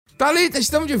Thalita,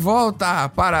 estamos de volta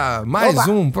para mais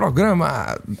um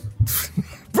programa...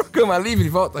 Programa livre de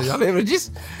volta, já lembra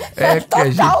disso?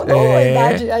 Total,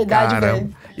 a idade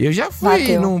velho. Eu já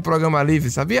fui num programa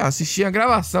livre, sabia? Assistia a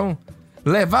gravação.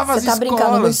 Levava as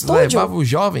escolas, levava os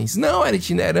jovens. Não, era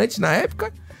itinerante na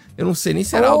época. Eu não sei nem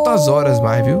se era altas horas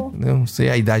mais, viu? Eu não sei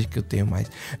a idade que eu tenho mais.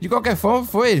 De qualquer forma,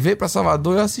 ele veio pra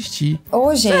Salvador e eu assisti.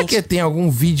 Gente. Será que tem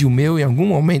algum vídeo meu em algum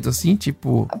momento assim,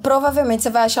 tipo... Provavelmente você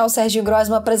vai achar o Serginho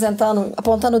Grossman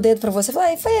apontando o dedo pra você.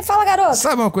 Fala, garoto.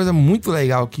 Sabe uma coisa muito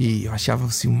legal que eu achava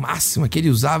assim, o máximo? É que ele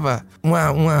usava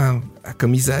a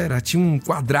camisa tinha um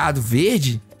quadrado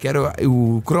verde, que era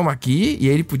o chroma key, e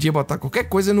aí ele podia botar qualquer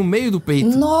coisa no meio do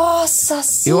peito. Nossa,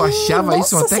 sim! Eu achava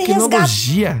isso uma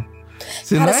tecnologia.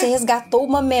 Você resgatou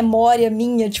uma memória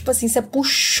minha, tipo assim, você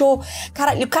puxou.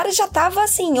 Cara, e o cara já tava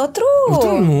assim, outro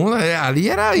mundo, ali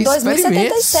era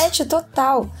 2077,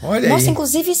 total. Olha Nossa, aí.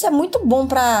 Inclusive isso é muito bom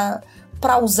pra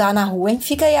usar na rua, hein?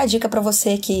 Fica aí a dica pra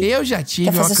você que... Eu já tive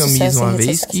uma camisa uma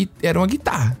vez que era uma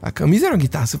guitarra. A camisa era uma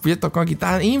guitarra, você podia tocar uma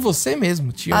guitarra em você mesmo.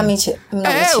 Mentira. Não, mentira.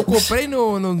 Eu comprei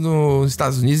nos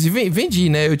Estados Unidos e vendi,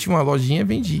 né? Eu tinha uma lojinha e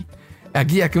vendi. A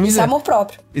camisa... Isso é amor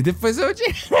próprio. E depois eu...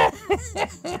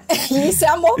 Isso é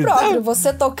amor próprio.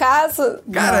 Você tocar...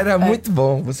 Cara, era muito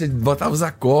bom. Você botava os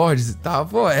acordes e tal.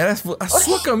 Pô, a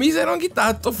sua camisa era uma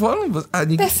guitarra. Tô falando...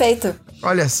 Perfeito.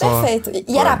 Olha só. Perfeito.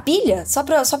 E era a pilha? Só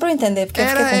pra eu entender, porque eu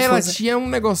fiquei confusa. Ela tinha um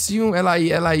negocinho...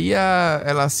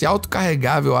 Ela se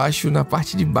autocarregava, eu acho, na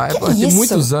parte de baixo. Tem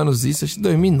muitos anos isso. Acho que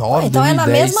 2009, então 2010. É na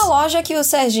mesma loja que o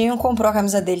Serginho comprou a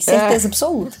camisa dele. Certeza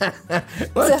absoluta.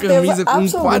 Uma camisa com um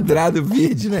quadrado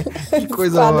verde, né? Que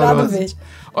coisa quadrado verde.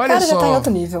 Olha cara, só. Já tá em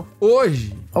outro nível.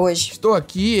 Hoje. Estou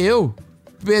aqui, eu,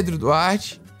 Pedro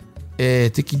Duarte.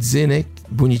 Tem que dizer, né?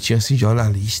 Bonitinho assim,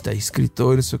 jornalista,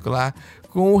 escritor, não sei o que lá.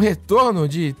 Com o retorno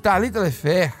de Thalita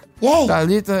Lèfer.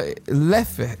 Thalita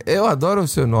Lèfer. Eu adoro o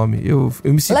seu nome. Eu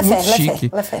me sinto muito chique.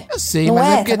 Lèfer. Eu sei,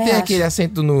 mas é porque tem aquele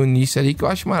acento no início ali que eu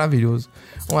acho maravilhoso.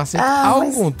 Um acento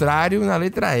contrário na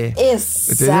letra E.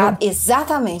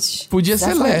 Exatamente. Podia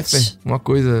ser Lèfer, uma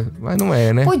coisa, mas não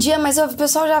é, né? Podia, mas o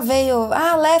pessoal já veio...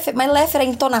 Lèfer. Mas Lèfer, a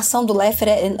entonação do Lèfer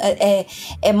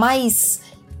é mais...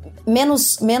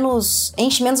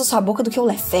 enche menos a sua boca do que o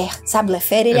Lèfer, sabe?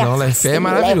 Lèfer, ele o Lèfer é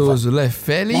maravilhoso.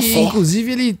 Lèfer,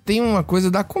 inclusive, ele tem uma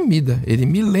coisa da comida. Ele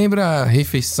me lembra a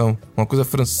refeição, uma coisa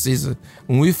francesa,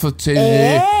 um ifotege,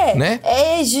 né?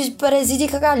 De presídio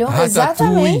de cagalhão,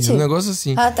 exatamente. Um negócio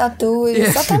assim. Ratatouille,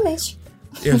 exatamente.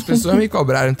 E as pessoas me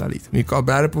cobraram, Thalita. Me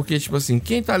cobraram porque, tipo assim,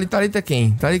 quem Thalita é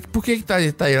quem? Por que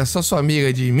Thalita era só sua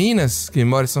amiga de Minas, que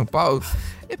mora em São Paulo?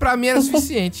 E pra mim era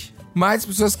suficiente. Mas as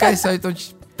pessoas querem saber, então...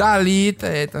 Thalita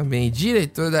é também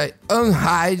diretora da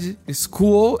Unhide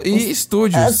School e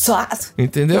Studios. Exato.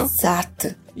 Entendeu?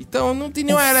 Exato. Então não tem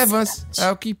nenhuma relevância.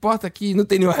 O que importa aqui, não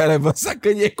tem nenhuma relevância.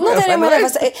 Sacaneei com ela. Não tem nenhuma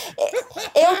relevância. É...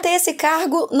 Eu ter esse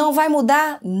cargo não vai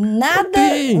mudar nada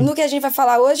no que a gente vai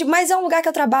falar hoje, mas é um lugar que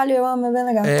eu trabalho e eu amo, é bem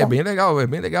legal. É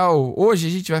bem legal. Hoje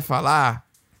a gente vai falar,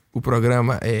 o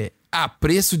programa é A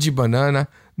Preço de Banana,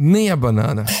 Nem a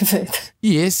Banana. Perfeito.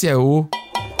 E esse é o...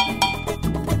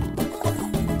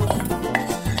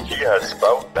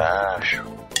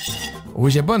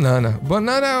 Hoje é banana.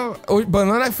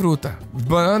 Banana é fruta.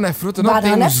 Banana é fruta, não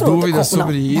temos dúvidas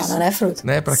sobre isso. Banana é fruta.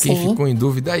 Né? Pra quem ficou em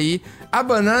dúvida aí. A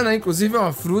banana, inclusive, é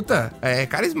uma fruta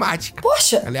carismática.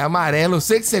 Poxa! Ela é amarela. Eu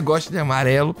sei que você gosta de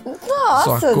amarelo.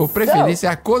 Nossa! Sua cor preferida é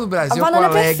a cor do Brasil, a com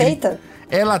alegre. É perfeita.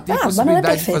 Ela tem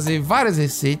possibilidade de fazer várias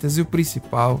receitas e o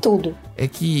principal... Tudo. É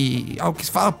que, algo que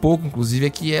se fala pouco, inclusive, é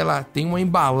que ela tem uma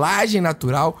embalagem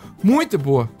natural muito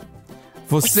boa.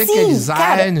 Você que é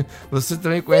designer, você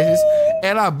também conhece isso.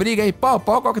 Ela briga aí pau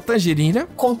com a tangerina.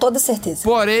 Com toda certeza.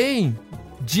 Porém,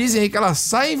 dizem aí que ela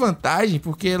sai em vantagem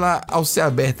porque ela, ao ser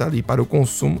aberta ali para o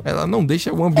consumo, ela não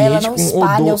deixa o ambiente com odor. Ela não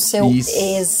espalha o seu... Isso.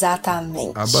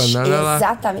 Exatamente. A banana,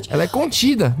 ela é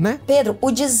contida, né? Pedro,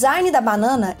 o design da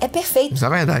banana é perfeito. Isso é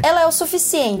verdade. Ela é o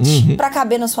suficiente para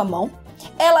caber na sua mão.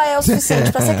 Ela é o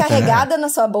suficiente pra ser carregada na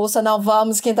sua bolsa. Não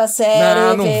vamos, quinta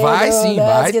série. Não vai sim,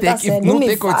 vai ter que... Não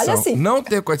tem condição. Assim. Não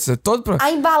tem condição. A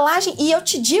embalagem, e eu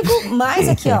te digo mais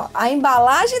aqui, ó. A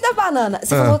embalagem da banana.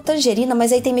 Você falou tangerina,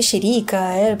 mas aí tem mexerica.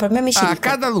 Pra mim é mexerica.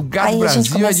 Cada lugar do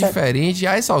Brasil é diferente.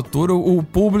 A essa altura, o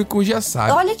público já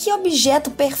sabe. Olha que objeto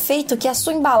perfeito, que a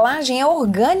sua embalagem é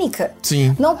orgânica.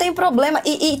 Sim. Não tem problema.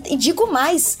 E digo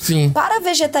mais. Sim. Para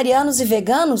vegetarianos e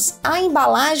veganos, a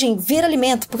embalagem vira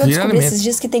alimento. Porque eu descobri esses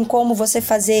dias que tem como você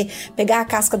pegar a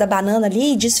casca da banana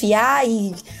ali, desfiar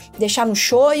e deixar no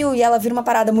shoyu e ela vira uma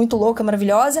parada muito louca,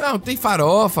 maravilhosa. Não, tem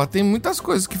farofa, tem muitas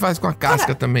coisas que faz com a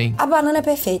casca também. A banana é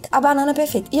perfeita,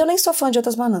 E eu nem sou fã de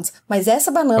outras bananas, mas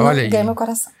essa banana ganha meu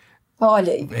coração.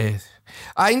 Olha aí.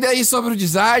 Ainda aí sobre o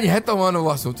design, retomando o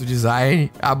assunto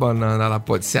design, a banana ela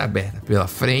pode ser aberta pela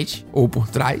frente ou por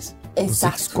trás. Exato.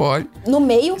 Você que escolhe. No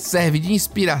meio. Serve de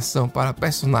inspiração para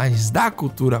personagens da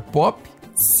cultura pop.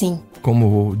 Sim.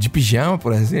 Como de pijama,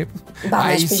 por exemplo.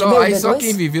 Aí só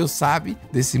quem viveu sabe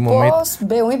desse momento. Pô,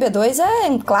 B1 e B2 é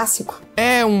um clássico.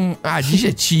 É um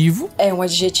adjetivo. É um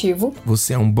adjetivo.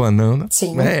 Você é um banana.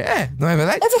 Sim. Não é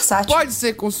verdade? É versátil. Pode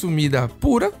ser consumida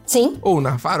pura. Sim. Ou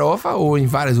na farofa, ou em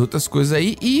várias outras coisas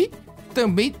aí. E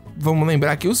também, vamos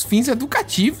lembrar aqui, os fins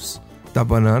educativos da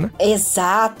banana.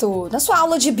 Exato. Na sua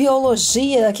aula de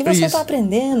biologia, que você tá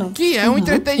aprendendo. Que é um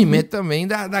entretenimento também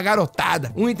da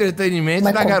garotada. Um entretenimento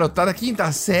da garotada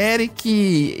quinta série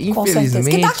que,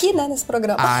 infelizmente... Que tá aqui, né, nesse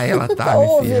programa. Ela tá,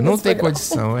 minha filha. Não tem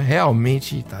condição.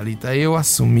 Realmente, Thalita, eu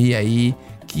assumi aí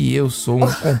que eu sou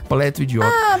um completo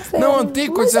idiota. Não tem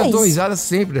condição, eu dou risada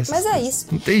sempre dessa. Mas é isso.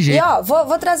 Não tem jeito. E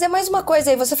vou trazer mais uma coisa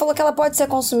aí. Você falou que ela pode ser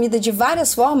consumida de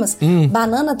várias formas.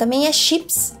 Banana também é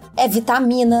chips, é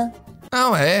vitamina.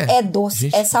 Não, é doce,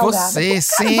 gente, é salgado. Você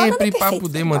sempre pra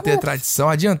poder manter a tradição,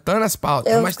 adiantando as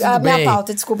pautas, mas tudo bem. Minha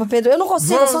pauta, desculpa, Pedro, eu não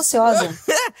consigo, eu sou ansiosa.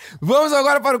 Vamos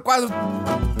agora para o quadro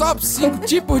Top 5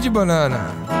 tipos de banana.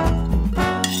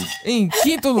 Em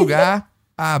quinto lugar,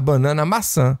 a banana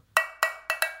maçã.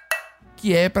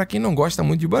 Que é pra quem não gosta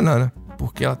muito de banana,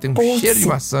 porque ela tem um cheiro de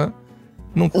maçã,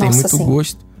 não tem muito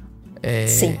gosto.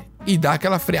 Sim. E dá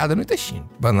aquela freada no intestino.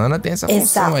 Banana tem essa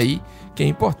função aí, que é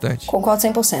importante. Concordo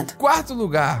 100%. Quarto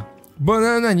lugar,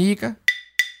 banana nanica,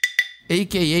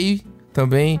 a.k.a.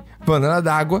 também banana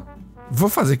d'água. Vou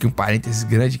fazer aqui um parênteses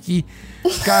grande aqui.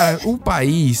 Cara, o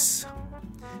país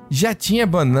já tinha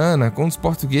banana quando os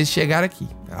portugueses chegaram aqui.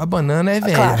 A banana é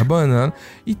velha, claro. A banana...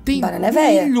 E tem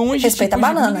milhões de Respeita tipos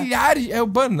a banana. milhares... É o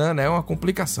banana, é uma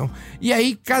complicação. E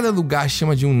aí, cada lugar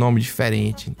chama de um nome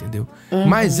diferente, entendeu?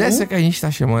 Mas essa que a gente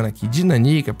tá chamando aqui de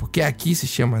nanica, porque aqui se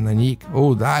chama nanica,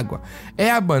 ou d'água,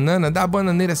 é a banana da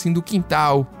bananeira, assim, do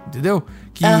quintal, entendeu?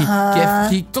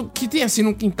 Que tem, assim,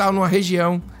 no quintal, numa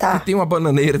região, que tem uma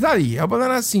bananeira. Tá ali, é uma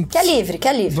banana assim... Que é livre.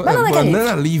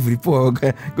 Banana livre, pô,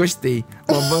 gostei.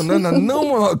 Uma banana não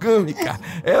monogâmica.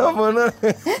 É uma banana...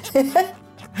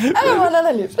 É uma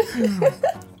banana livre.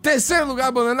 Terceiro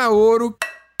lugar, banana ouro.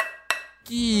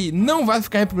 Que não vai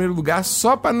ficar em primeiro lugar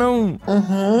só pra não...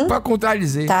 Pra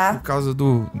contradizer. Por causa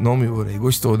do nome ouro aí.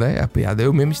 Gostou, né? A piada.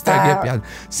 Eu mesmo estraguei a piada.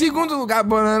 Segundo lugar,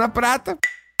 banana prata.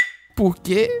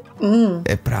 Porque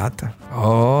é prata.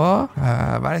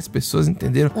 Várias pessoas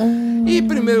entenderam. E em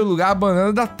primeiro lugar, a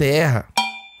banana da terra.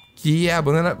 Que é a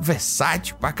banana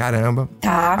versátil pra caramba.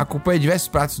 Acompanha diversos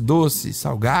pratos doces,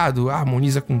 salgado,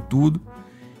 harmoniza com tudo.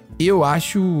 Eu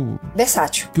acho...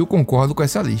 versátil. Que eu concordo com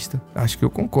essa lista. Acho que eu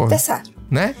concordo. Versátil.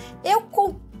 Né? Eu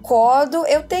concordo.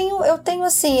 Eu tenho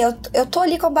assim... Eu tô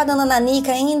ali com a banana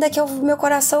nanica ainda, que meu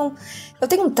coração... Eu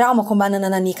tenho um trauma com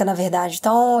banana nanica, na verdade.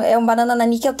 Então, um banana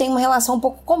nanica eu tenho uma relação um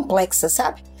pouco complexa,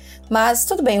 sabe? Mas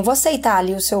tudo bem, eu vou aceitar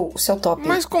ali o seu top.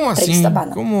 Mas como assim?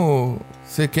 Como...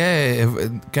 Você quer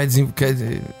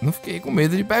não fiquei com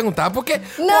medo de perguntar, porque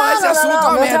esse assunto é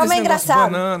uma merda, esse negócio de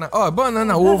banana.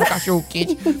 Banana, ovo, cachorro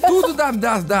quente, tudo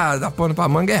dá pano pra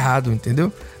manga errado,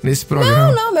 entendeu? Nesse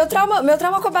programa. Não, meu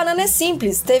trauma com a banana é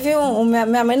simples.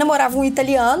 Minha mãe namorava um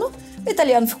italiano, o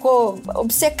italiano ficou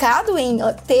obcecado em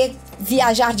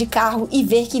viajar de carro e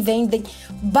ver que vendem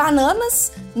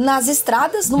bananas nas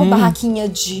estradas, numa barraquinha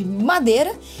de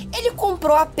madeira. Ele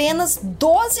comprou apenas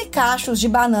 12 cachos de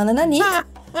banana nanica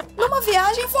numa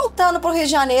viagem voltando pro Rio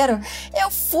de Janeiro. Eu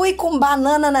fui com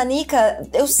banana nanica,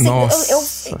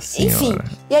 enfim.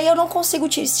 E aí eu não consigo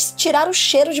tirar o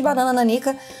cheiro de banana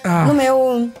nanica no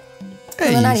meu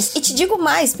nariz. E te digo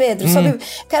mais, Pedro,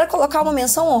 quero colocar uma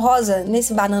menção honrosa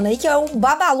nesse banana aí, que é o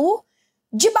babalu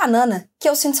de banana, que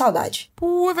eu sinto saudade.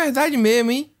 Pô, é verdade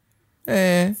mesmo, hein?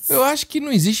 Eu acho que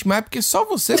não existe mais, porque só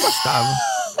você gostava.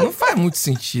 Não faz muito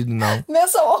sentido, não.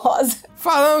 Menção honrosa.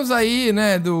 Falamos aí,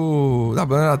 né, da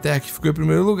banana da terra que ficou em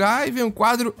primeiro lugar, e vem um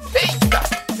quadro... Eita!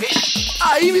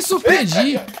 Aí me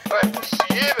surpreendi. Não é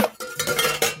possível.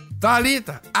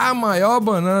 Thalita, a maior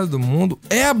banana do mundo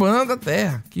é a banana da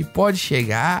terra, que pode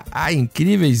chegar a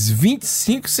incríveis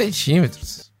 25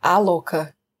 centímetros.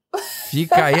 Louca.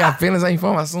 Fica aí apenas a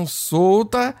informação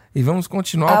solta e vamos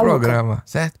continuar o programa,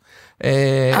 certo?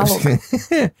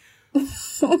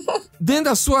 Dentro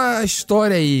da sua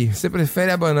história aí, você prefere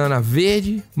a banana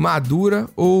verde, madura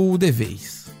ou de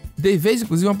vez? De vez,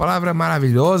 inclusive, é uma palavra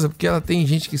maravilhosa, porque ela tem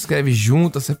gente que escreve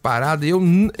junta, separada, e eu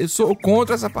sou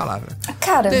contra essa palavra.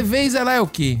 Cara... De vez, ela é o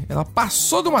quê? Ela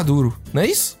passou do maduro, não é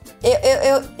isso?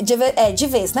 De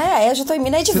vez, né? Aí eu já tô em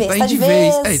Minas, de Você vez. Tá de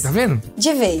vez. Aí, tá vendo?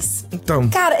 De vez. Então.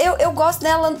 Cara, eu gosto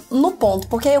dela no ponto,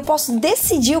 porque eu posso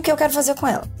decidir o que eu quero fazer com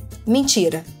ela.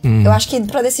 Mentira. Eu acho que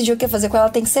pra decidir o que fazer com ela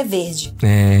tem que ser verde.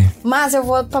 Mas eu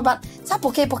vou pra banana. Sabe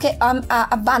por quê? Porque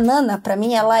a banana, pra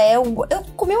mim, ela é o... Eu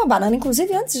comi uma banana,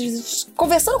 inclusive, antes,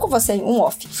 conversando com você, um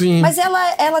off. Sim. Mas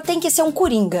ela tem que ser um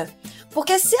coringa.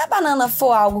 Porque se a banana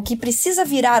for algo que precisa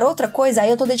virar outra coisa, aí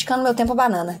eu tô dedicando meu tempo à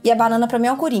banana. E a banana, pra mim,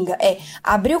 é um coringa.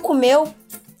 Abriu, comeu,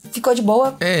 ficou de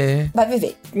boa, vai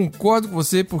viver. Concordo com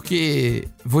você, porque...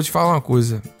 Vou te falar uma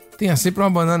coisa. Tenha sempre uma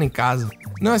banana em casa.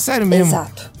 Não, é sério mesmo.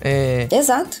 Exato.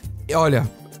 Exato. Olha,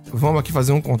 vamos aqui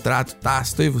fazer um contrato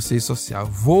tácito, eu e você, social.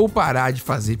 Vou parar de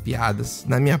fazer piadas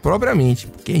na minha própria mente,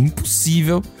 porque é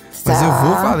impossível. Mas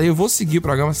eu vou seguir o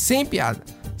programa sem piada,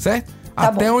 certo? Tá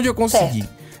até bom. Onde eu conseguir.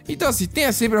 Certo. Então, assim,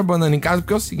 tenha sempre a banana em casa,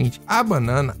 porque é o seguinte, a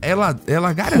banana,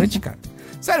 ela garante, cara.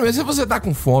 Sério mesmo, se você tá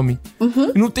com fome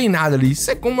e não tem nada ali,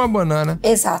 você come uma banana.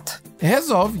 Exato.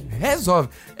 Resolve.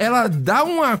 Ela dá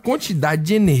uma quantidade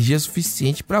de energia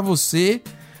suficiente pra você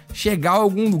chegar a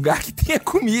algum lugar que tenha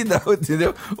comida,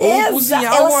 entendeu? Ou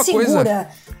cozinhar alguma coisa.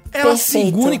 Ela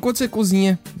segura enquanto você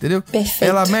cozinha, entendeu? Perfeito.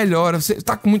 Ela melhora. Você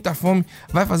tá com muita fome,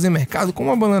 vai fazer mercado, come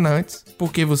uma banana antes,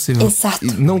 porque você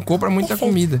não compra muita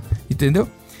comida, entendeu?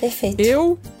 Perfeito.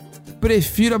 Eu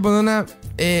prefiro a banana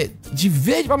de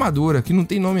verde pra madura, que não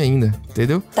tem nome ainda,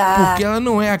 entendeu? Tá. Porque ela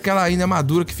não é aquela ainda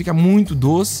madura que fica muito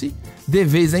doce. De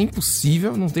vez é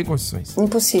impossível, não tem condições.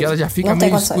 Impossível. Porque ela já fica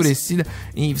meio escurecida.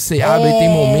 E você abre e tem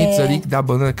momentos ali da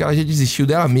banana que ela já desistiu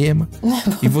dela mesma.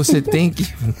 E você tem que...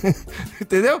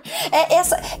 Entendeu?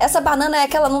 Essa banana é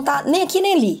que ela não tá nem aqui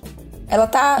nem ali. Ela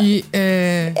tá...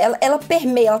 Ela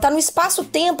permeia, ela tá no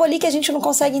espaço-tempo ali que a gente não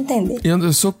consegue entender.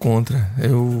 Eu sou contra.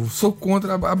 Eu sou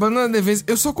contra a banana de vez.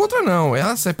 Eu sou contra não.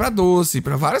 Ela serve pra doce,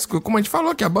 pra várias coisas. Como a gente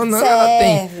falou que a banana ela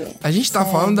tem. A gente tá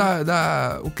falando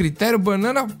o critério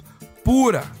banana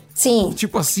pura. Sim.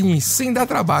 Tipo assim, sem dar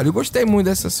trabalho. Eu gostei muito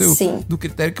do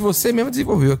critério que você mesmo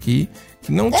desenvolveu aqui.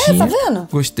 Que não tinha. Tá vendo?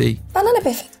 Gostei. Banana é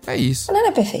perfeita. É isso. Banana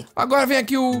é perfeita. Agora vem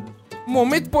aqui o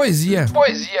momento poesia.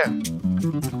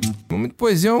 O momento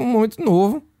poesia é um momento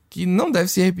novo, que não deve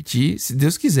se repetir, se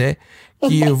Deus quiser.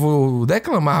 Que eu vou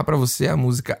declamar pra você a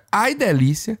música Ai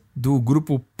Delícia, do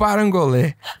grupo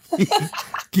Parangolé,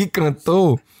 que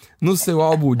cantou no seu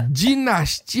álbum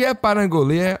Dinastia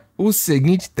Parangolé o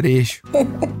seguinte trecho.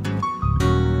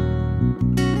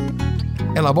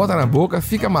 Ela bota na boca,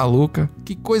 fica maluca,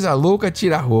 que coisa louca,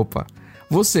 tira a roupa.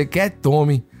 Você quer,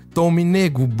 tome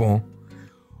nego bom.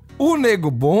 O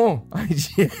nego bom, a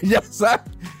gente já sabe,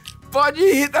 pode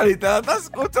rir, Thalita, ela tá se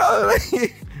controlando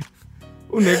aí.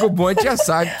 O nego bom a gente já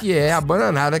sabe que é a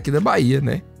bananada aqui da Bahia,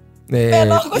 né?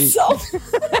 Menor noção.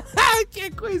 Que é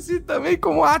conhecido também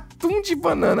como atum de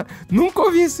banana. Nunca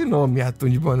ouvi esse nome, atum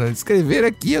de banana. Escrever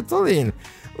aqui, eu tô lendo.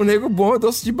 O nego bom é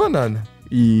doce de banana.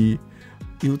 E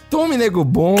o Tome Nego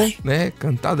Bom, né?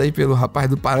 Cantado aí pelo rapaz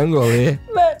do Parangolé.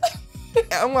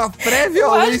 É uma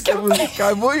pré-violência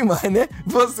musical. É bom demais, né?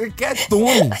 Você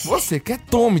quer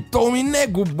tome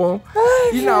nego bom.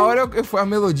 Ai, e na hora a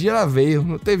melodia ela veio.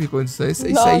 Não teve condições.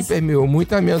 Isso aí permeou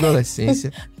muito a minha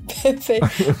adolescência. Perfeito.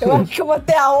 Eu acho que eu vou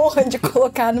ter a honra de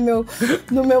colocar no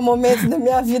meu momento da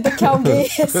minha vida que alguém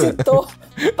recitou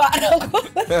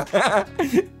Parangolé.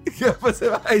 Você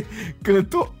vai...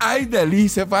 Cantou Ai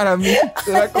Delícia para mim.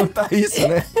 Você vai contar isso,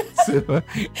 né?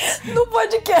 No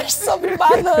podcast sobre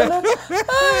banana.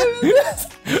 Ai, meu Deus.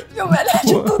 E o melhor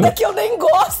de tudo é que eu nem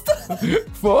gosto.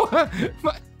 Porra,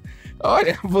 mas...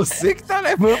 Olha, você que tá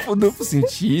levando pro duplo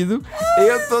sentido.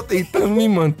 Eu tô tentando me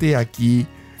manter aqui.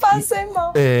 Passei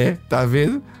mal. Tá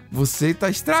vendo? Você tá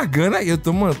estragando aí. Eu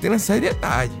tô mantendo a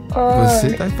seriedade.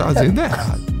 Você tá fazendo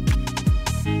errado.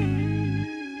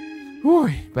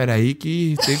 Ui, peraí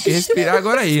que tem que respirar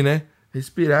agora aí, né?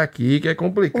 Respirar aqui que é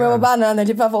complicado. Comer uma banana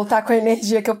ali pra voltar com a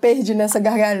energia que eu perdi nessa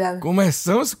gargalhada.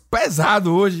 Começamos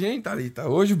pesado hoje, hein, Thalita?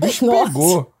 Hoje o bicho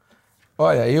pegou.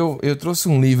 Olha, eu trouxe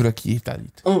um livro aqui,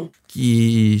 Thalita,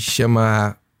 que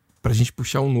chama... Pra gente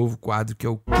puxar um novo quadro, que é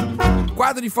o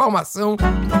quadro de informação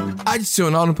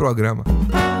adicional no programa.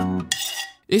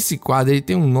 Esse quadro, ele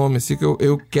tem um nome assim que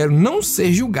eu quero não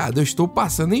ser julgado. Eu estou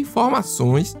passando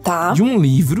informações de um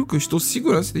livro, que eu estou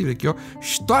segurando esse livro aqui, ó.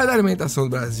 História da Alimentação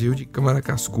do Brasil, de Câmara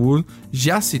Cascudo.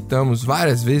 Já citamos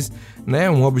várias vezes,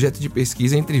 né? Um objeto de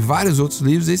pesquisa, entre vários outros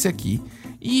livros, esse aqui.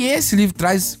 E esse livro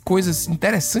traz coisas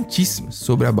interessantíssimas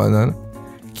sobre a banana.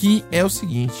 Que é o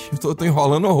seguinte, eu tô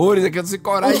enrolando horrores aqui, eu tô sem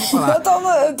coragem de falar.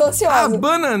 eu tô ansiosa. A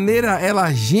bananeira,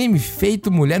 ela geme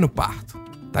feito mulher no parto.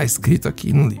 Tá escrito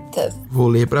aqui no livro. Vou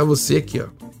ler pra você aqui, ó.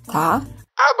 Tá.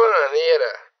 A bananeira,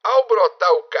 ao brotar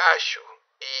o cacho,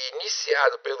 e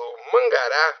iniciado pelo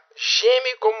mangará,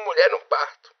 geme como mulher no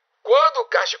parto. Quando o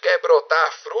cacho quer brotar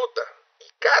a fruta, e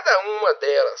cada uma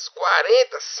delas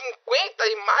 40, 50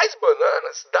 e mais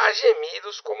bananas, dá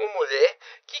gemidos como mulher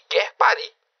que quer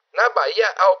parir. Na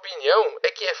Bahia, a opinião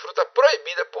é que é fruta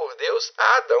proibida por Deus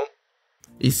a Adão.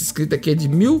 Esse escrito aqui é de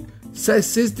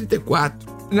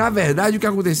 1734. Na verdade, o que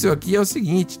aconteceu aqui é o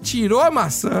seguinte: tirou a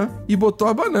maçã e botou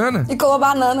a banana. E colou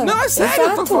banana. Não, é sério,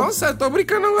 eu tô falando sério, tô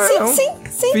brincando agora não. Sim.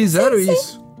 Fizeram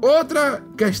isso. Outra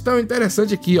questão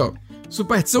interessante aqui, ó.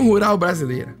 Superstição rural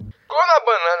brasileira. Quando a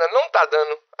banana não tá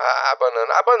dando a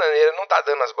bananeira não tá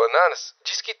dando as bananas,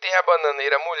 diz que tem a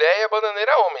bananeira mulher e a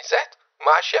bananeira homem, certo?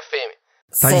 Macho e a fêmea.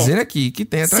 Tá dizendo aqui que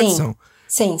tem a tradição.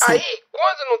 Sim. Aí,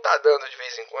 quando não tá dando de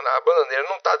vez em quando, a bananeira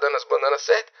não tá dando as bananas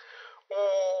certas,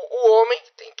 o homem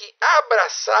tem que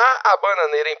abraçar a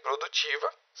bananeira improdutiva,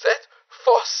 certo?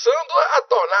 Forçando-a a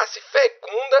tornar-se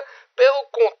fecunda pelo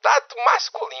contato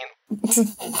masculino.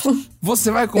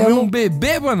 Você vai comer um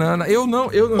bebê banana.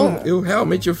 Eu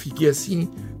realmente fiquei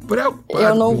assim,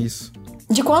 preocupado com isso.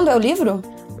 De quando é o livro?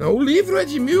 O livro é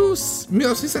de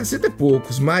 1960 e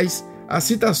poucos, mas as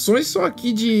citações são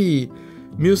aqui de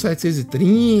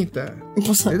 1730,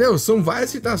 entendeu? São várias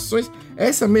citações.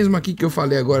 Essa mesma aqui que eu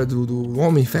falei agora do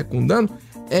homem fecundando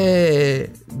é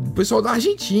o pessoal da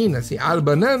Argentina, assim. Al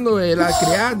banano era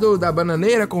criado da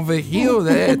bananeira com verril,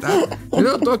 né? Tá?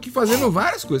 Eu tô aqui fazendo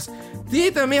várias coisas.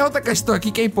 Tem também outra questão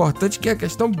aqui que é importante, que é a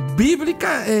questão bíblica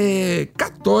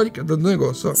católica do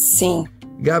negócio, ó. Sim.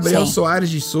 Gabriel Soares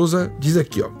de Souza diz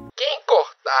aqui, ó: quem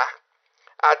cortar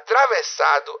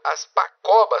atravessado as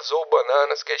pacobas ou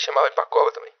bananas, que ele chamava de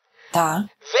pacoba também, tá,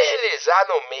 verlizar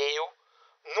no meio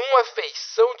numa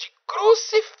feição de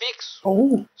crucifixo,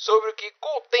 sobre o que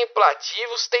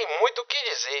contemplativos têm muito o que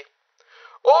dizer.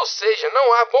 Ou seja,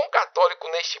 não há bom católico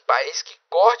neste país que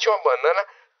corte uma banana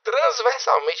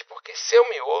transversalmente, porque seu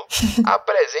miolo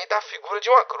apresenta a figura de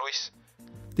uma cruz.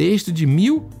 Texto de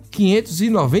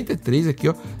 1593 aqui,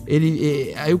 ó.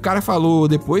 Aí o cara falou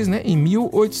depois, né, em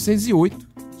 1808,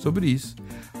 sobre isso.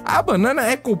 A banana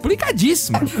é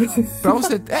complicadíssima. Pra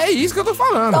você... É isso que eu tô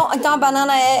falando. Então a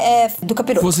banana é do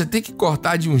capiroto. Você tem que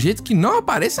cortar de um jeito que não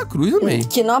apareça a cruz no meio.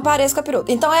 Que não apareça o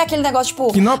capiroto. Então é aquele negócio,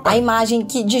 tipo, a imagem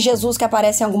de Jesus que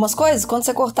aparece em algumas coisas, quando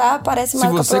você cortar, aparece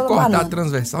mais o capiroto. Se você cortar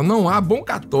transversal, não há bom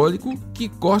católico que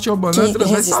corte a banana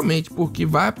transversalmente, porque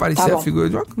vai aparecer a figura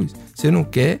de uma cruz. Você não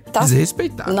quer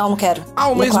desrespeitar. Não quero.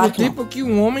 Ao mesmo tempo que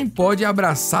um homem pode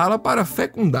abraçá-la para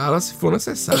fecundá-la se for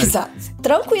necessário. Exato.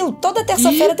 Tranquilo. Toda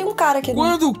terça-feira tem um cara aqui.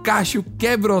 Quando o cacho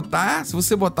quer brotar, se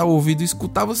você botar o ouvido e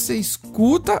escutar, você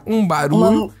escuta um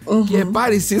barulho que é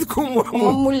parecido com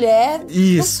uma mulher.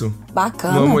 Isso.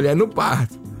 Bacana. Uma mulher no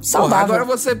parto. Saudável. Agora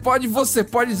você pode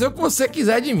dizer o que você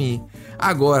quiser de mim.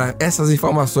 Agora, essas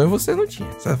informações você não tinha.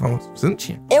 Você não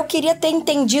tinha. Eu queria ter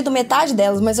entendido metade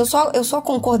delas, mas eu só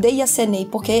concordei e acenei,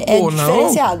 porque é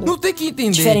diferenciado. Não tem que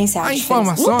entender. Diferenciado. A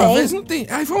informação, às vezes, não tem.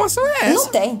 A informação é essa. Não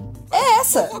tem. É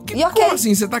essa. Como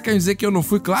assim? Você tá querendo dizer que eu não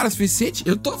fui clara o suficiente?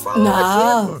 Eu tô falando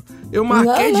aqui, pô. Eu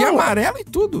marquei de amarelo e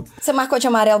tudo. Você marcou de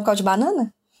amarelo por causa de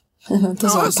banana? Não,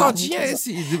 eu só tinha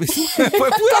esse... Foi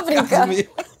por acaso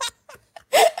mesmo.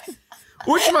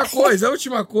 Última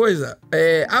coisa.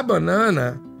 A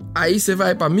banana, aí você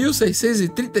vai pra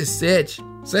 1637,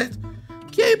 certo?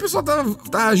 Que aí o pessoal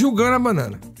tá julgando a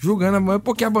banana.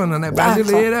 Porque a banana é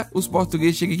brasileira, os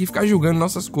portugueses chegam aqui e ficam julgando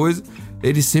nossas coisas.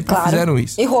 Eles sempre fizeram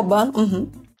isso. E roubando.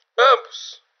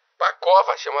 Ambos,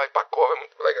 pacova, chamar de pacova, é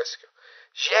muito legal isso aqui,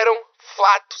 geram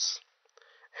flatos,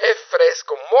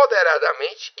 refrescam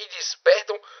moderadamente e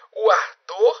despertam o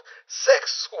ardor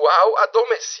sexual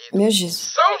adormecido. Meu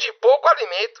Jesus. São de pouco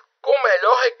alimento, com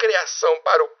melhor recreação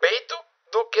para o peito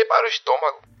do que para o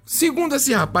estômago. Segundo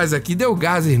esse rapaz aqui, deu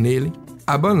gases nele,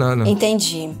 a banana.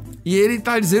 Entendi. E ele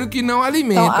tá dizendo que não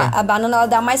alimenta. Então, a banana, ela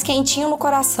dá mais quentinho no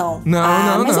coração.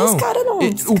 Não. Mas esse cara não...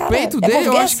 O peito dele,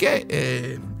 eu acho que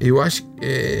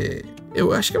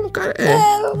Eu acho que é um cara...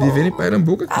 vivendo em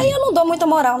Pernambuco aqui. Aí eu não dou muita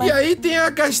moral, né? E aí tem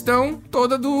a questão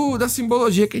toda da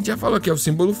simbologia que a gente já falou, que é o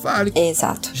símbolo fálico.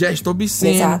 Exato. Gesto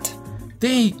obsceno. Exato.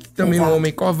 Tem também o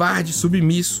homem covarde,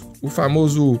 submisso. O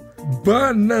famoso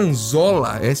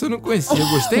bananzola. Essa eu não conhecia, eu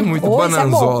gostei muito do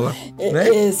bananzola.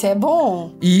 Né? Esse é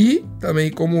bom. E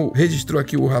também, como registrou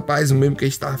aqui o rapaz, o mesmo que a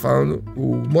gente estava falando,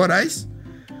 o Moraes,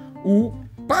 o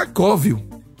pacóvio.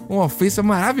 Uma ofensa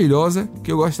maravilhosa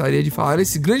que eu gostaria de falar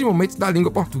nesse grande momento da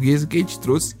língua portuguesa que a gente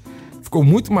trouxe. Ficou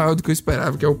muito maior do que eu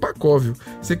esperava, que é o pacóvio.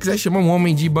 Se você quiser chamar um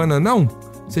homem de bananão,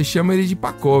 você chama ele de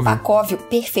pacóvio. Pacóvio,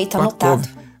 perfeito, anotado.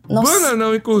 Nossa.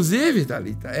 Bananão, inclusive,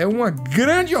 Thalita, é uma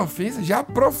grande ofensa já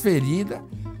proferida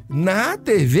na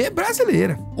TV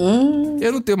brasileira.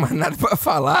 Eu não tenho mais nada pra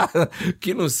falar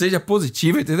que não seja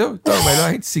positivo, entendeu? Então é melhor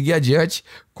a gente seguir adiante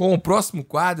com o próximo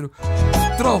quadro,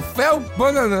 Troféu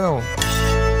Bananão.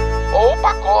 Ou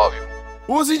Pacóvio.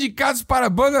 Os indicados para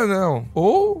Bananão.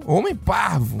 Ou Homem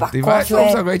Parvo. Tem vários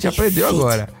nomes agora, a gente aprendeu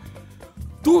agora.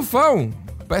 Tufão,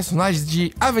 personagem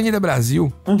de Avenida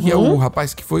Brasil, que é o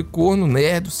rapaz que foi corno,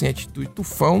 nerdo, sem atitude.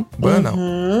 Tufão,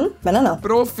 Bananão. Bananão.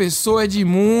 Professor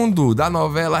Edmundo, da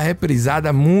novela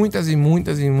reprisada muitas e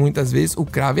muitas e muitas vezes, O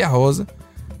Cravo e a Rosa,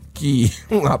 que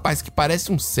um rapaz que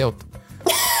parece um celta.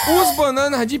 Os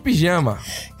Bananas de Pijama.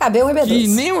 Cabelo e B2. Que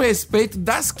nem o respeito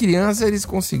das crianças eles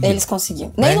conseguiram. Eles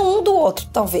conseguiam. Nem um do outro,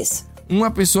 talvez. Uma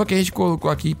pessoa que a gente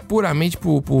colocou aqui puramente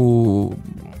por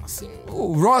assim,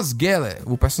 o Ross Geller,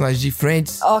 o personagem de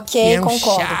Friends. Ok, que é um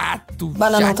concordo. chato,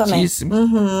 Bananão chatíssimo.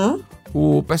 Também.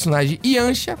 O personagem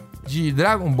Yancha, de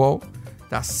Dragon Ball.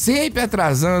 Tá sempre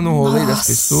atrasando o rolê das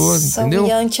pessoas, entendeu? O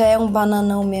Yancha é um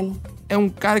bananão mesmo. É um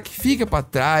cara que fica pra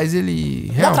trás,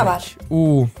 ele Dá trabalho.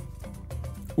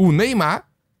 O Neymar.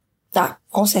 Tá,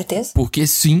 com certeza. Porque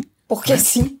sim. Porque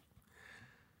sim.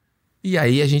 E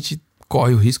aí a gente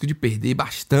corre o risco de perder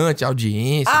bastante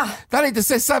audiência. Thalita,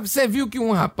 você viu que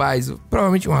um rapaz,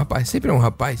 provavelmente um rapaz, sempre é um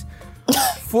rapaz,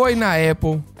 foi na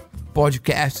Apple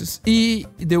Podcasts e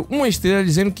deu 1 estrela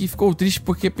dizendo que ficou triste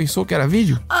porque pensou que era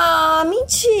vídeo?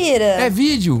 Mentira! É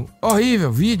vídeo,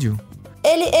 horrível, vídeo.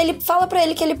 Ele fala pra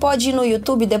ele que ele pode ir no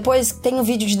YouTube depois, tem um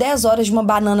vídeo de 10 horas de uma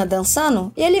banana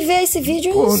dançando, e ele vê esse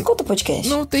vídeo e escuta o podcast.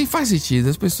 Não faz sentido,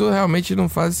 as pessoas realmente não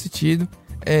fazem sentido.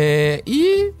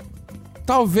 E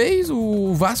talvez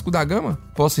o Vasco da Gama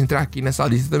possa entrar aqui nessa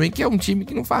lista também, que é um time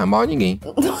que não faz mal a ninguém.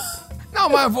 Não,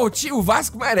 mas o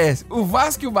Vasco merece. O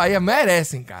Vasco e o Bahia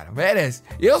merecem, cara, merecem.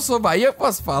 Eu sou Bahia, eu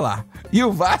posso falar. E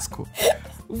o Vasco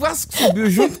subiu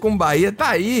junto com o Bahia, tá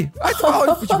aí. Vai tomar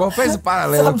aula de futebol, fez o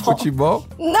paralelo de futebol.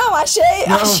 Não,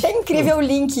 achei incrível o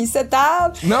link. Você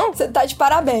tá de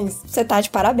parabéns. Você tá de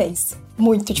parabéns.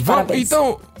 Muito de parabéns.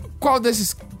 Então, qual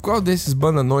desses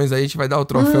bananões aí a gente vai dar o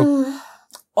troféu?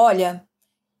 Olha,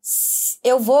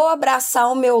 eu vou abraçar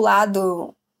o meu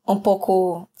lado um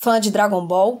pouco fã de Dragon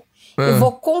Ball. Eu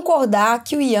vou concordar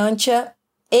que o Yancha,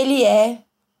 ele é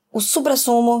o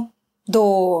suprassumo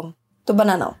do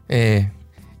bananão.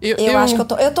 Eu acho que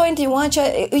eu tô entre o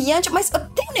Yancha, mas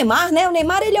tem o Neymar, né? O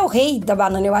Neymar, ele é o rei da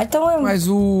banana, eu acho. Então, mas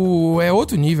é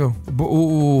outro nível.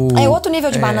 É outro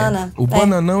nível de banana. O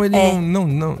bananão, ele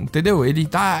não, entendeu? Ele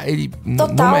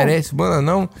não merece. O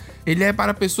bananão, ele é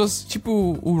para pessoas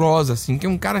tipo o Rosa, assim, que é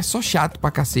um cara só chato pra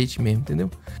cacete mesmo,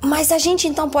 entendeu? Mas a gente,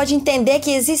 então, pode entender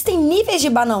que existem níveis de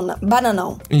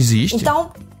bananão. Existe.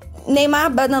 Então,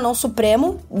 Neymar, bananão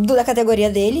supremo, da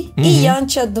categoria dele. E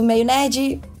Yancha, do meio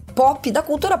nerd... pop, da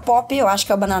cultura pop, eu acho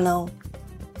que é o bananão.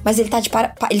 Mas ele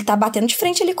tá batendo de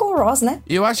frente ali com o Ross, né?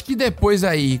 Eu acho que depois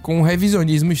aí, com o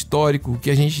revisionismo histórico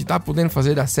que a gente tá podendo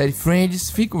fazer da série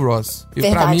Friends, fica o Ross.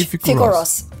 Pra mim, fica o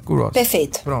Ross. Fica o Ross.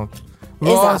 Perfeito. Pronto.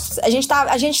 Ross, exato.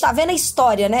 A gente tá vendo a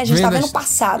história, né? A gente tá vendo o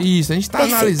passado. Isso, a gente tá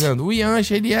analisando. O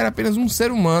Yancha, ele era apenas um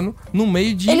ser humano no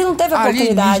meio de ele não teve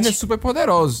alienígenas super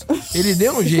poderosos. Ele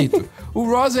deu um jeito. O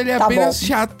Ross, ele é apenas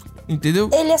chato.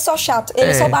 Entendeu? Ele é só chato. Ele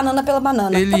é só banana pela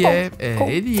banana. Ele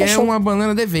é uma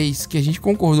banana de vez, que a gente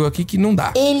concordou aqui que não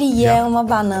dá. Ele é uma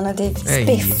banana de vez.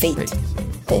 Perfeito.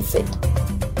 Perfeito.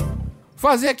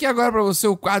 Fazer aqui agora pra você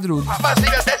o quadro... A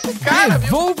vasilha desse cara,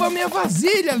 Devolva minha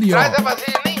vasilha ali, ó. Traz a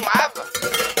vasilha nem lava.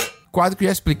 Quadro que eu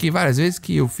já expliquei várias vezes,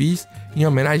 que eu fiz em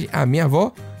homenagem à minha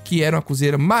avó, que era uma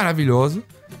cozinheira maravilhosa,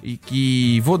 e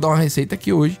que vou dar uma receita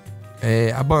aqui hoje.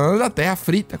 É a banana da terra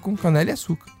frita com canela e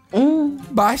açúcar.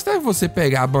 Basta você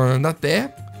pegar a banana da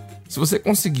terra. Se você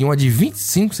conseguir uma de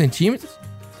 25 centímetros,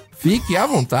 fique à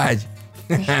vontade.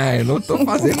 Eu não tô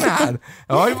fazendo nada.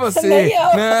 Olha você.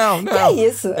 Não. Que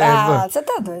isso? Você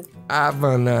tá doido. A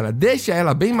banana, deixa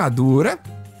ela bem madura,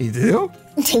 entendeu?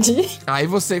 Entendi. Aí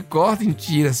você corta em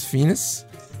tiras finas.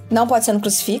 Não pode ser no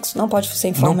crucifixo, não pode ser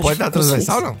em forma de Não pode dar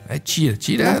transversal, não. É tira.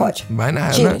 Não pode. Vai na...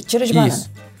 Tira de banana. Isso.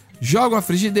 Joga uma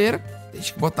frigideira.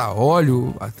 Deixa que botar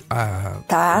óleo,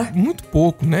 Tá. Muito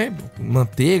pouco, né?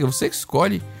 Manteiga, você que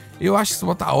escolhe. Eu acho que se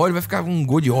botar óleo vai ficar um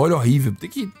gosto de óleo horrível. Tem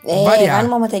que variar. Vai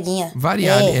numa manteiguinha.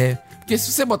 Variar, Porque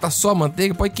se você botar só a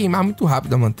manteiga, pode queimar muito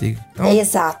rápido a manteiga. Então,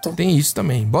 exato. Tem isso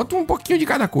também. Bota um pouquinho de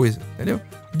cada coisa, entendeu?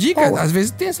 Dica, às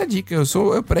vezes tem essa dica.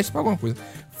 Eu presto pra alguma coisa.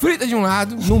 Frita de um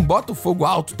lado, não bota o fogo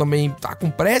alto também, tá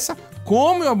com pressa.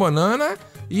 Come uma banana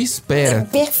e espera.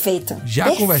 Perfeito.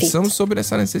 Já conversamos sobre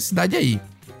essa necessidade aí.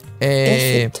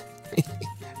 Perfeito.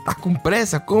 tá com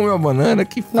pressa, come uma banana.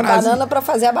 Que frase. Uma banana pra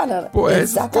fazer a banana. Pô,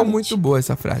 ficou muito boa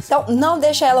essa frase. Então, não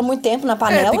deixa ela muito tempo na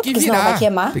panela, porque senão vai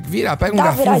queimar. Tem que virar. Pega um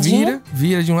garfinho,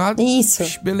 vira de um lado. Isso.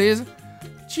 Beleza.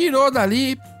 Tirou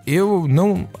dali. Eu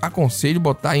não aconselho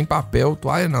botar em papel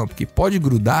toalha, não. Porque pode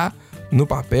grudar no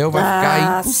papel, vai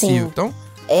ficar impossível. Sim. Então,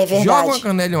 joga uma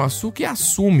canela e um açúcar e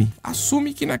assume.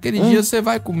 Assume que naquele dia você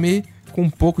vai comer com um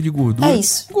pouco de gordura. É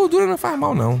isso. Gordura não faz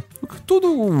mal, não.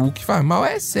 Tudo o que faz mal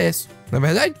é excesso, não é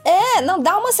verdade? Não,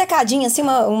 dá uma secadinha assim,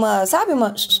 sabe?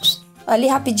 Ali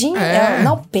rapidinho, ela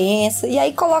não pensa. E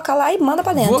aí coloca lá e manda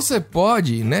pra dentro. Você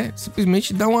pode, né,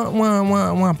 simplesmente dar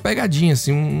uma pegadinha,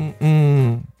 assim,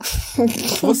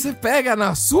 Você pega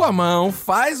na sua mão,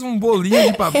 faz um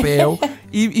bolinho de papel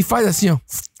e faz assim, ó.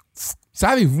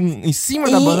 Sabe? Em cima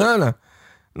da banana.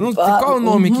 Qual é o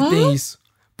nome que tem isso?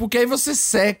 Porque aí você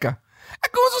seca. É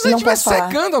como se você estivesse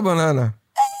secando a banana.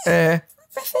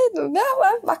 Perfeito.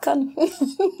 Bacana.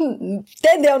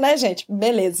 Entendeu, né, gente?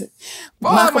 Beleza.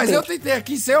 Mas eu tentei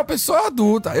aqui ser uma pessoa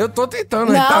adulta. Eu tô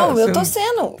tentando. Não, eu tô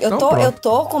sendo. Eu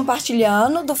tô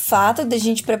compartilhando do fato de a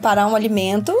gente preparar um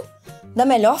alimento da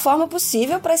melhor forma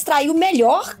possível pra extrair o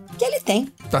melhor que ele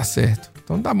tem. Tá certo.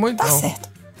 Então tá bom, então. Tá certo.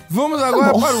 Vamos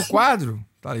agora para o quadro.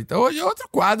 Thalita, hoje é outro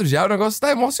quadro já. O negócio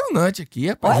tá emocionante aqui,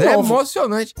 rapaz. É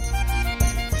emocionante.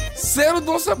 Selo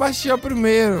Dom Sebastião I.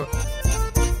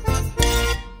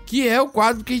 Que é o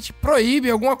quadro que a gente proíbe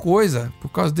alguma coisa. Por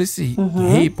causa desse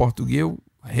rei português.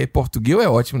 Rei português é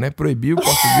ótimo, né? Proibir o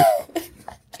português.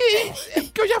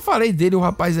 Porque eu já falei dele, o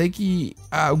rapaz aí, que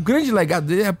o grande legado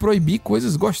dele é proibir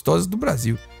coisas gostosas do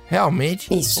Brasil. Realmente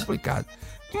complicado.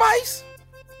 Mas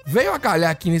veio a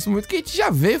calhar aqui nesse momento que a gente já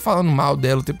veio falando mal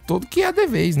dela o tempo todo, que é a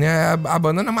Talvez, né? A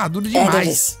banana madura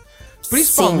demais.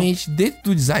 Principalmente dentro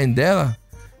do design dela,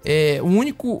 o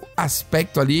único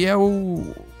aspecto ali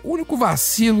o único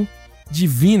vacilo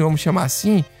divino, vamos chamar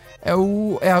assim,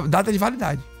 é a data de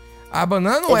validade. A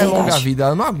banana não é longa vida,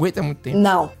 ela não aguenta muito tempo.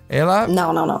 Não. Ela...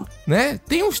 Não. Né?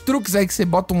 Tem uns truques aí que você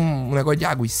bota um negócio de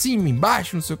água em cima,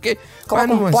 embaixo, não sei o quê.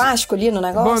 Coloca um plástico ali no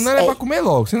negócio. Banana é pra comer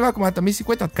logo. Você não vai comer também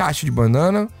 50 caixas de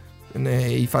banana,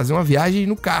 né, e fazer uma viagem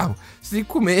no carro. Você tem que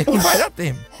comer, não vai dar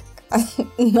tempo.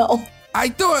 Não.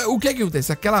 Então, o que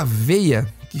acontece? Aquela veia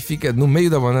que fica no meio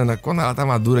da banana, quando ela tá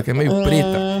madura, que é meio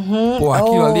preta. Pô,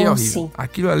 aquilo ali é horrível. Sim.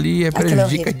 Aquilo ali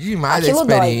prejudica demais a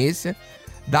experiência.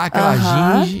 Dá aquela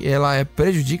ginge, ela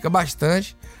prejudica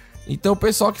bastante. Então, o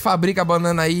pessoal que fabrica a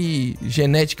banana aí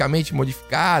geneticamente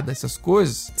modificada, essas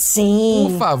coisas... Sim.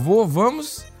 Por favor,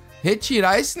 vamos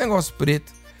retirar esse negócio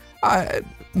preto.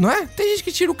 Não é? Tem gente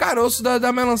que tira o caroço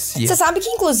da melancia. Você sabe que,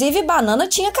 inclusive, banana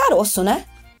tinha caroço, né?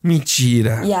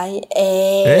 Mentira. E aí,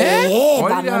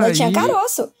 banana aí. Tinha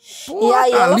caroço. Pô, e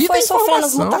aí ela Thalita foi sofrendo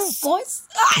as mutações.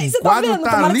 Ai, você tá vendo?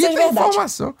 Tomara que seja verdade.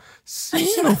 Informação. Sim,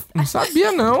 não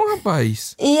sabia não,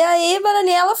 rapaz. E aí,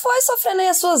 Bananiela foi sofrendo aí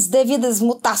as suas devidas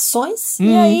mutações.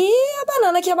 E aí,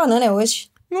 a banana é hoje.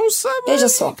 Não sabia. Veja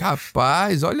só.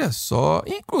 Rapaz, olha só.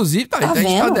 Inclusive, a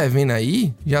gente tá devendo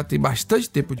aí, já tem bastante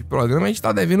tempo de programa, a gente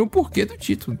tá devendo o porquê do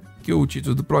título. Que o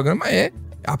título do programa é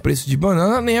A Preço de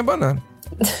Banana, Nem é Banana.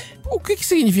 O que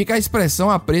significa a expressão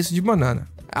a preço de banana?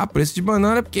 A preço de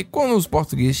banana porque quando os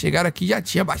portugueses chegaram aqui já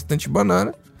tinha bastante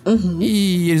banana.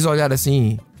 E eles olharam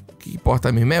assim, o que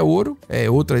importa mesmo é ouro, é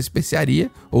outra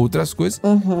especiaria, outras coisas.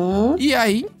 E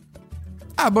aí,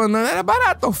 a banana era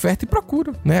barata, oferta e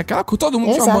procura, né? Aquela que todo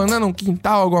mundo tinha uma banana, um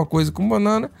quintal, alguma coisa com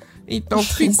banana. Então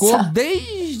ficou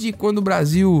desde quando o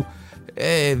Brasil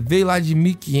veio lá de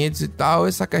 1500 e tal,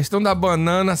 essa questão da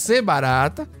banana ser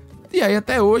barata. E aí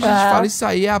até hoje a gente fala isso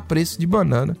aí é a preço de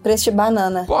banana. Preço de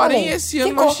banana. Porém, esse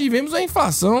ano nós tivemos uma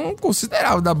inflação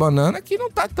considerável da banana, que não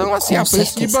tá tão assim a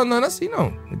preço de banana assim,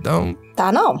 não. Então...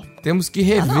 Tá, não. Temos que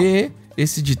rever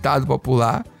esse ditado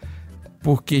popular,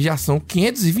 porque já são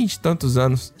 520 e tantos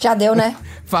anos. Já deu, né?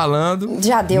 Falando.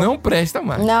 Já deu. Não presta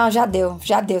mais. Não, já deu.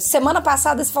 Semana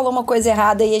passada você falou uma coisa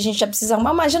errada e a gente já precisa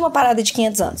arrumar. Imagina uma parada de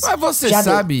 500 anos. Mas você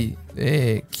sabe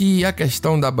que a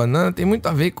questão da banana tem muito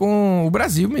a ver com o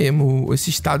Brasil mesmo, esse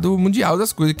estado mundial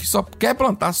das coisas, que só quer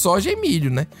plantar soja e milho,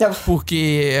 né?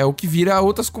 Porque é o que vira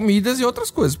outras comidas e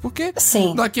outras coisas. Porque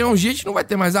daqui a um dia a gente não vai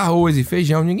ter mais arroz e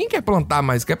feijão. Ninguém quer plantar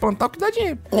mais, quer plantar o que dá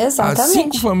dinheiro. Exatamente. As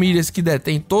 5 famílias que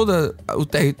detêm todo o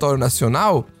território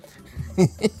nacional,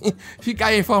 fica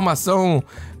aí a informação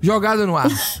jogada no ar.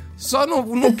 Só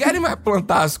não querem mais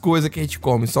plantar as coisas que a gente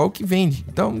come, só o que vende.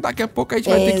 Então, daqui a pouco a gente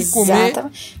vai ter que comer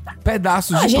pedaços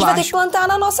de plástico. A gente vai ter que plantar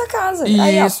na nossa casa.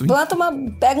 Aí, ó,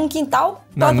 pega um quintal,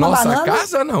 planta uma banana. Na nossa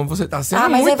casa, não. Você tá sendo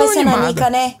muito mas aí vai animada. ser na Nica,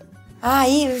 né?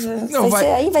 Aí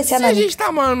vai ser na Nica. Se a gente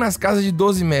tá morando nas casas de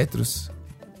 12 metros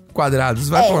quadrados,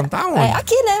 vai plantar onde?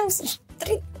 Aqui, né?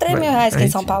 R$3.000 aqui em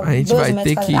São Paulo. A gente vai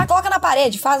ter que... coloca na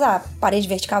parede, faz a parede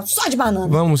vertical só de banana.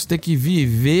 Vamos ter que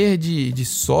viver de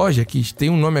soja, que tem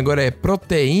um nome agora, é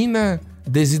proteína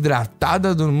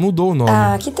desidratada, mudou o nome.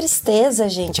 Ah, que tristeza,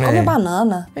 gente. Come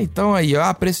banana. Então aí,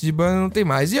 ó, preço de banana não tem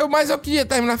mais. Mas eu queria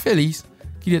terminar feliz.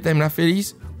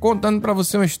 Contando pra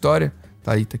você uma história,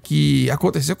 Thalita, que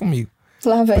aconteceu comigo.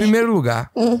 Lá vem. Primeiro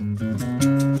lugar.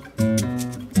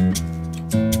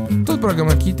 Todo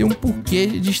programa aqui tem um porquê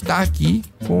de estar aqui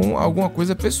com alguma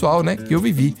coisa pessoal, né? Que eu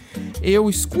vivi. Eu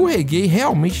escorreguei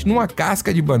realmente numa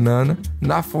casca de banana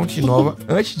na Fonte Nova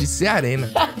antes de ser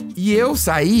arena. E eu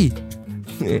saí...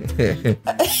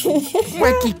 Não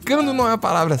é quicando, não é a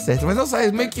palavra certa, mas eu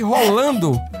saí meio que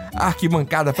rolando a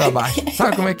arquibancada pra baixo.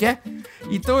 Sabe como é que é?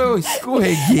 Então eu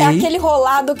escorreguei. É aquele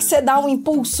rolado que você dá um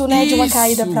impulso, né? De uma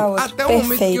caída pra outra. Até o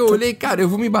momento que eu olhei, cara, eu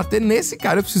vou me bater nesse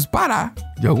cara, eu preciso parar.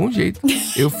 De algum jeito.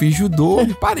 Eu fiz judô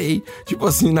e parei. Tipo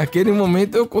assim, naquele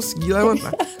momento eu consegui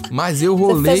levantar. Mas eu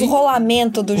rolei... Você fez o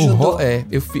rolamento do judô.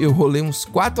 Eu rolei uns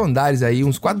 4 andares aí,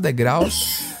 uns 4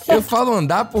 degraus. Eu falo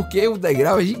andar porque o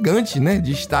degrau é gigante, né?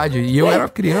 De estádio. E eu era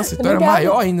criança, então era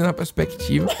maior ainda na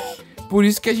perspectiva. Por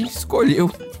isso que a gente escolheu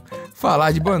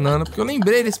falar de banana, porque eu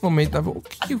lembrei desse momento. O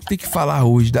que eu tenho que falar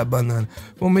hoje da banana?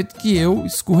 O momento que eu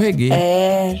escorreguei.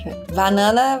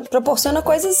 Banana proporciona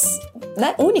coisas,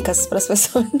 né, únicas para as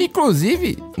pessoas.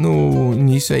 Inclusive, no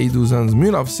início aí dos anos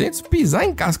 1900, pisar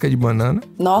em casca de banana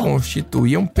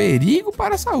constituía um perigo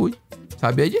para a saúde.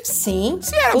 Sabia disso? Sim.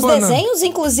 Os desenhos,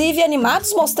 inclusive,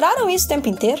 animados, mostraram isso o tempo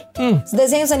inteiro. Os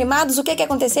desenhos animados, o que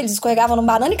acontecia? Eles escorregavam num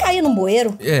banana e caíam num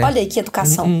bueiro. Olha aí que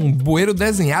educação. Um bueiro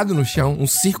desenhado no chão, um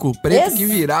círculo preto que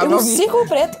virava... Um círculo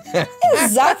preto.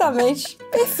 Exatamente.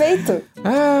 Perfeito.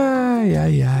 Ai.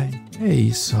 É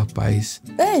isso, rapaz.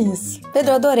 É isso.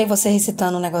 Pedro, eu adorei você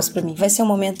recitando um negócio pra mim. Vai ser um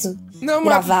momento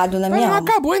gravado na minha alma. Não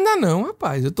acabou ainda não,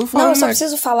 rapaz. Eu tô falando... Não, eu só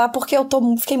preciso falar porque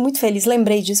fiquei muito feliz.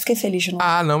 Lembrei disso, fiquei feliz de novo.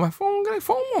 Não, mas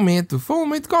foi um momento. Foi um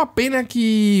momento que é uma pena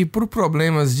que, por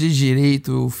problemas de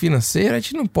direito financeiro, a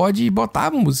gente não pode botar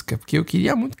a música, porque eu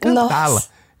queria muito cantá-la. Nossa.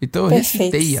 Então eu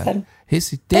recitei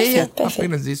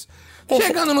apenas isso. Perfeito.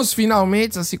 Chegando nos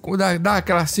finalmente, assim, dá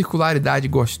aquela circularidade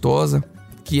gostosa,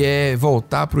 que é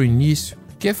voltar pro início,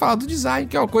 que é falar do design,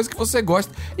 que é uma coisa que você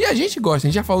gosta. E a gente gosta, a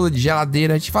gente já falou de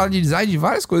geladeira, a gente fala de design de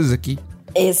várias coisas aqui.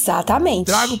 Exatamente.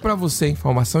 Trago pra você a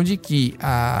informação de que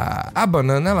a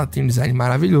banana, ela tem um design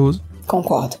maravilhoso.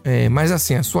 Concordo. Mas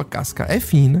assim, a sua casca é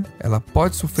fina, ela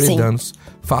pode sofrer danos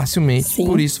facilmente,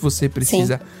 por isso você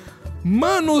precisa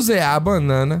manusear a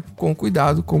banana com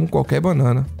cuidado, como qualquer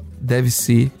banana deve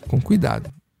ser com cuidado.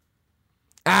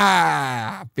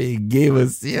 Peguei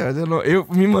você. Eu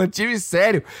me mantive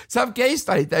sério. Sabe o que é isso,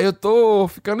 Thalita? Eu tô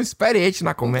ficando experiente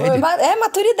na comédia. É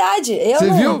maturidade.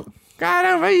 Você viu?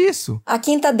 Caramba, é isso. A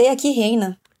quinta D aqui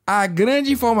reina. A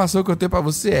grande informação que eu tenho pra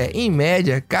você é, em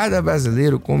média, cada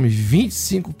brasileiro come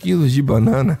 25 quilos de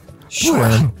banana por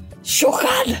ano.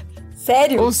 Chocada.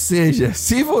 Sério? Ou seja,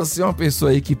 se você é uma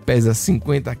pessoa aí que pesa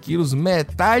 50 quilos,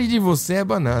 metade de você é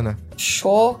banana.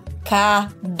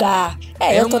 Chocada.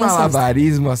 Eu tô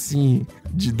malabarismo, assim,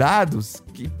 de dados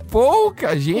que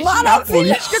pouca gente na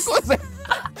política consegue.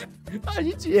 A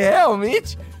gente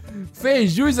realmente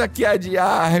fez jus aqui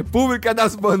a República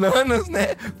das Bananas,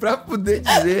 né? Pra poder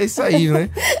dizer isso aí, né?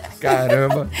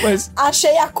 Caramba. Mas...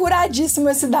 achei acuradíssimo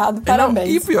esse dado. Parabéns.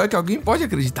 E pior é que alguém pode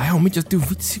acreditar. Realmente eu tenho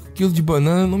 25 quilos de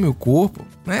banana no meu corpo,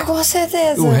 né? Com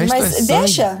certeza. O resto mas é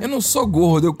deixa. Eu não sou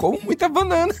gordo, eu como muita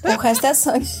banana. O resto é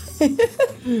sangue.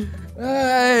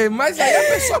 Mas aí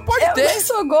a pessoa pode ter. Eu não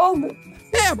sou gordo.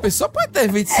 A pessoa pode ter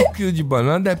 25 quilos de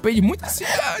banana, depende muito assim,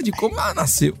 de como ela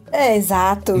nasceu.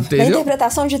 Exato. Entendeu? Da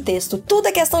interpretação de texto. Tudo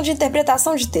é questão de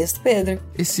interpretação de texto, Pedro.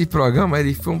 Esse programa,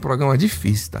 ele foi um programa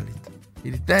difícil, Thalita.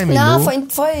 Ele terminou... Não,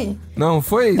 foi... Não,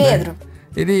 foi... Pedro,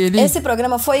 né? Esse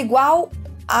programa foi igual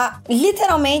a,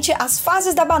 literalmente, as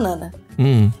fases da banana.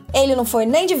 Ele não foi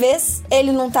nem de vez,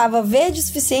 ele não tava verde o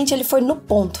suficiente, ele foi no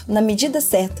ponto, na medida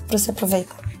certa, pra você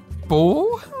aproveitar.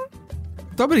 Porra!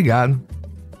 Muito obrigado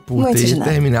por ter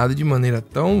terminado de maneira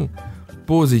tão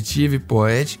positiva e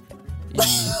poética.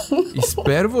 E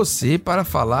espero você para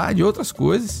falar de outras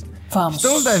coisas. Vamos.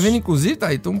 Estamos devendo, inclusive,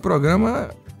 Thalita, um programa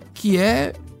que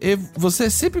você é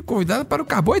sempre convidado para o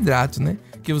carboidrato, né?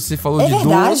 Que você falou de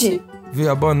doce, veio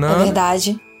a banana. É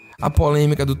verdade. A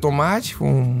polêmica do tomate foi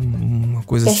uma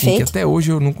coisa assim que até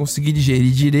hoje eu não consegui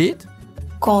digerir direito.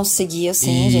 Conseguiu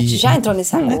sim, a gente já entrou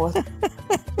nesse acordo.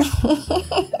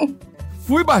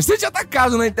 Fui bastante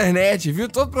atacado na internet, viu?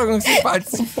 Todo programa que você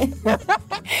participa.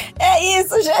 É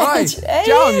isso, gente.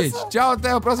 Tchau, gente. Tchau,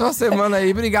 até a próxima semana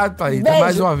aí. Obrigado, Thalita,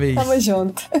 mais uma vez. Tamo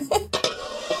junto.